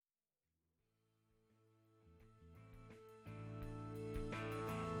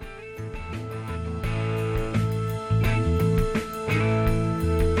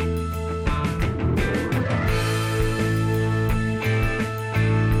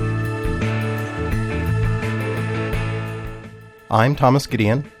I'm Thomas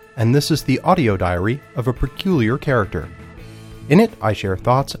Gideon, and this is the audio diary of a peculiar character. In it, I share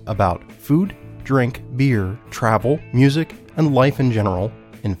thoughts about food, drink, beer, travel, music, and life in general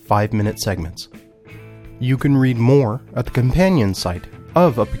in 5-minute segments. You can read more at the companion site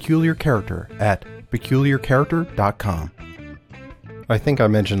of A Peculiar Character at peculiarcharacter.com. I think I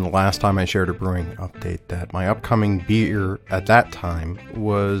mentioned the last time I shared a brewing update that my upcoming beer at that time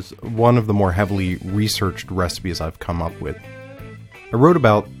was one of the more heavily researched recipes I've come up with. I wrote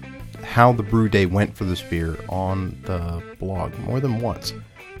about how the brew day went for this beer on the blog more than once.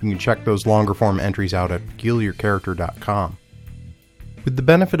 You can check those longer form entries out at peculiarcharacter.com. With the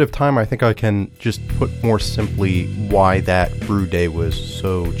benefit of time, I think I can just put more simply why that brew day was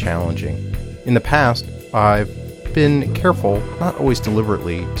so challenging. In the past, I've been careful, not always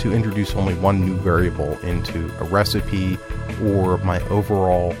deliberately, to introduce only one new variable into a recipe or my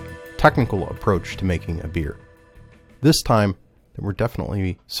overall technical approach to making a beer. This time, there were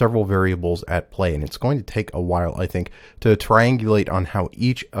definitely several variables at play, and it's going to take a while, I think, to triangulate on how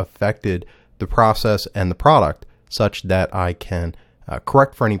each affected the process and the product such that I can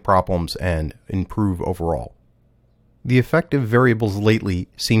correct for any problems and improve overall. The effective variables lately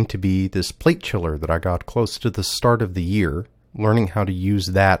seem to be this plate chiller that I got close to the start of the year, learning how to use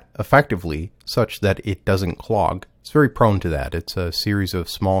that effectively such that it doesn't clog. It's very prone to that. It's a series of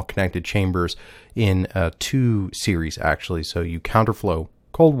small connected chambers in 2 series, actually. So you counterflow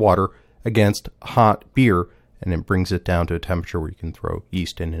cold water against hot beer, and it brings it down to a temperature where you can throw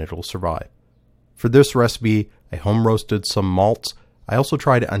yeast in and it'll survive. For this recipe, I home roasted some malts. I also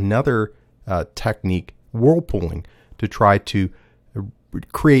tried another technique, whirlpooling, to try to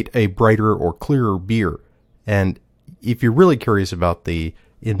create a brighter or clearer beer. And if you're really curious about the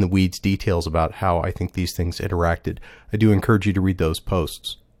in-the-weeds details about how I think these things interacted, I do encourage you to read those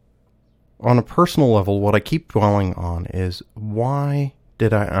posts. On a personal level, what I keep dwelling on is, why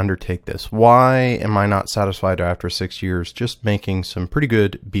did I undertake this? Why am I not satisfied after 6 years just making some pretty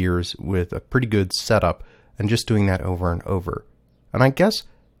good beers with a pretty good setup and just doing that over and over? And I guess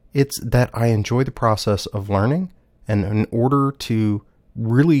it's that I enjoy the process of learning, and in order to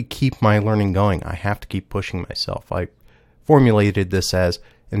really keep my learning going, I have to keep pushing myself. I formulated this as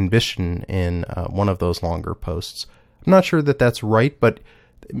ambition in one of those longer posts. I'm not sure that that's right, but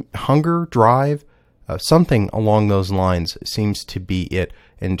hunger, drive, something along those lines seems to be it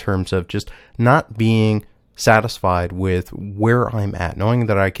in terms of just not being satisfied with where I'm at, knowing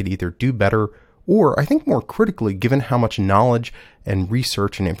that I could either do better, or I think more critically, given how much knowledge and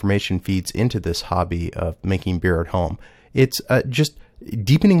research and information feeds into this hobby of making beer at home, it's just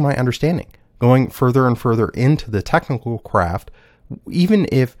deepening my understanding, going further and further into the technical craft, even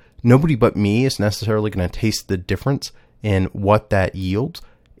if nobody but me is necessarily going to taste the difference in what that yields.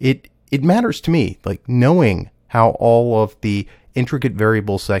 It matters to me, like knowing how all of the intricate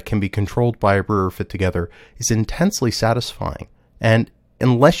variables that can be controlled by a brewer fit together is intensely satisfying. And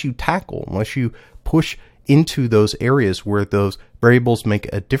unless you push into those areas where those variables make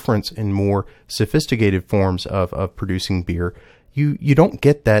a difference in more sophisticated forms of producing beer, you don't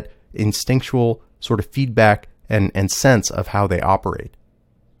get that instinctual sort of feedback and sense of how they operate.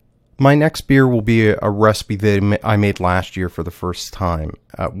 My next beer will be a recipe that I made last year for the first time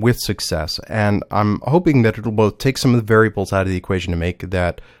with success, and I'm hoping that it'll both take some of the variables out of the equation to make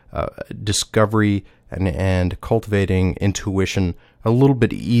that discovery and cultivating intuition a little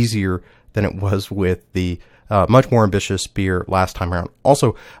bit easier than it was with the much more ambitious beer last time around.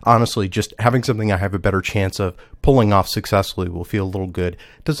 Also, honestly, just having something I have a better chance of pulling off successfully will feel a little good.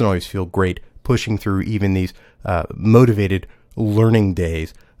 It doesn't always feel great pushing through even these motivated learning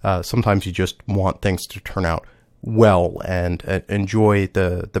days. Sometimes you just want things to turn out well and enjoy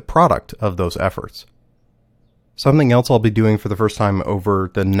the product of those efforts. Something else I'll be doing for the first time over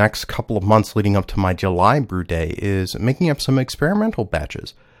the next couple of months leading up to my July brew day is making up some experimental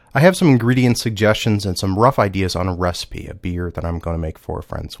batches. I have some ingredient suggestions and some rough ideas on a recipe, a beer that I'm going to make for a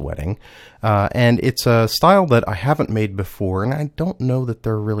friend's wedding. And it's a style that I haven't made before, and I don't know that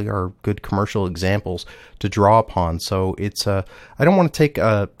there really are good commercial examples to draw upon. So I don't want to take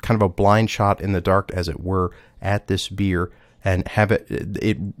a kind of a blind shot in the dark, as it were, at this beer and have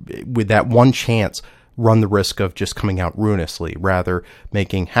it with that one chance run the risk of just coming out ruinously, rather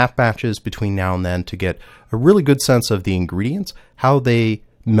making half batches between now and then to get a really good sense of the ingredients, how they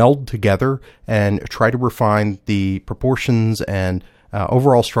meld together, and try to refine the proportions and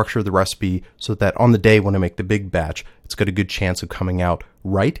overall structure of the recipe so that on the day when I make the big batch, it's got a good chance of coming out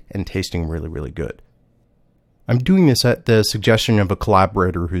right and tasting really, really good. I'm doing this at the suggestion of a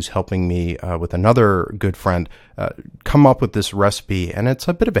collaborator who's helping me with another good friend come up with this recipe, and it's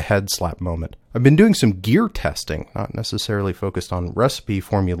a bit of a head slap moment. I've been doing some gear testing, not necessarily focused on recipe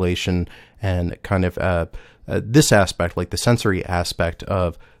formulation and kind of this aspect, like the sensory aspect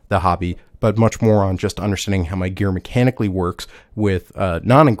of the hobby, but much more on just understanding how my gear mechanically works with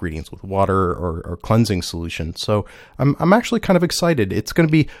non-ingredients, with water or cleansing solutions. So I'm actually kind of excited. It's going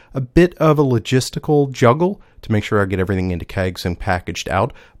to be a bit of a logistical juggle to make sure I get everything into kegs and packaged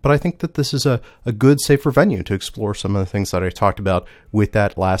out, but I think that this is a good, safer venue to explore some of the things that I talked about with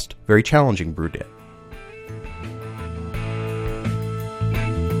that last very challenging brew day.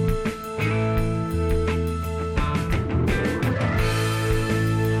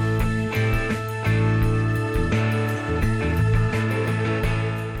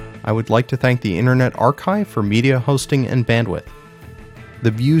 I would like to thank the Internet Archive for media hosting and bandwidth. The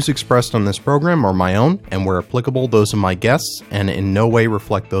views expressed on this program are my own, and where applicable, those of my guests, and in no way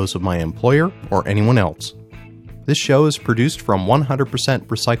reflect those of my employer or anyone else. This show is produced from 100%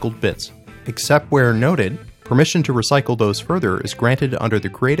 recycled bits. Except where noted, permission to recycle those further is granted under the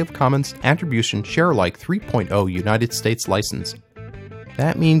Creative Commons Attribution Sharealike 3.0 United States license.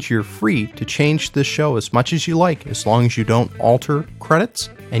 That means you're free to change this show as much as you like, as long as you don't alter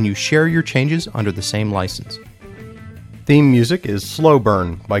credits and you share your changes under the same license. Theme music is Slow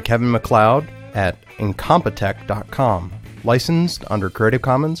Burn by Kevin MacLeod at Incompetech.com, licensed under Creative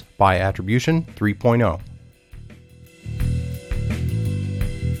Commons by Attribution 3.0.